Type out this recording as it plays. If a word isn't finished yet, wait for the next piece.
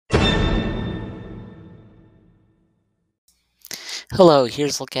Hello,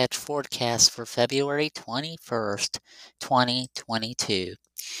 here's a look at your forecast for February 21st, 2022.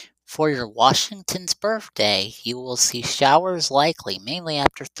 For your Washington's birthday, you will see showers likely mainly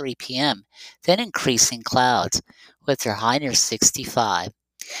after 3 p.m., then increasing clouds, with your high near 65.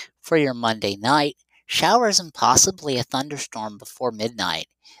 For your Monday night, showers and possibly a thunderstorm before midnight,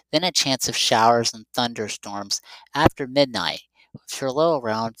 then a chance of showers and thunderstorms after midnight, with your low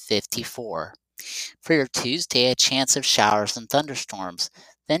around 54. For your Tuesday, a chance of showers and thunderstorms,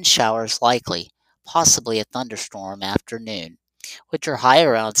 then showers likely, possibly a thunderstorm after noon, with your high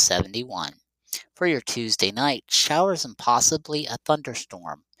around 71. For your Tuesday night, showers and possibly a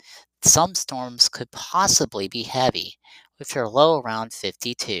thunderstorm. Some storms could possibly be heavy, with your low around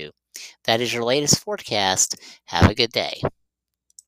 52. That is your latest forecast. Have a good day.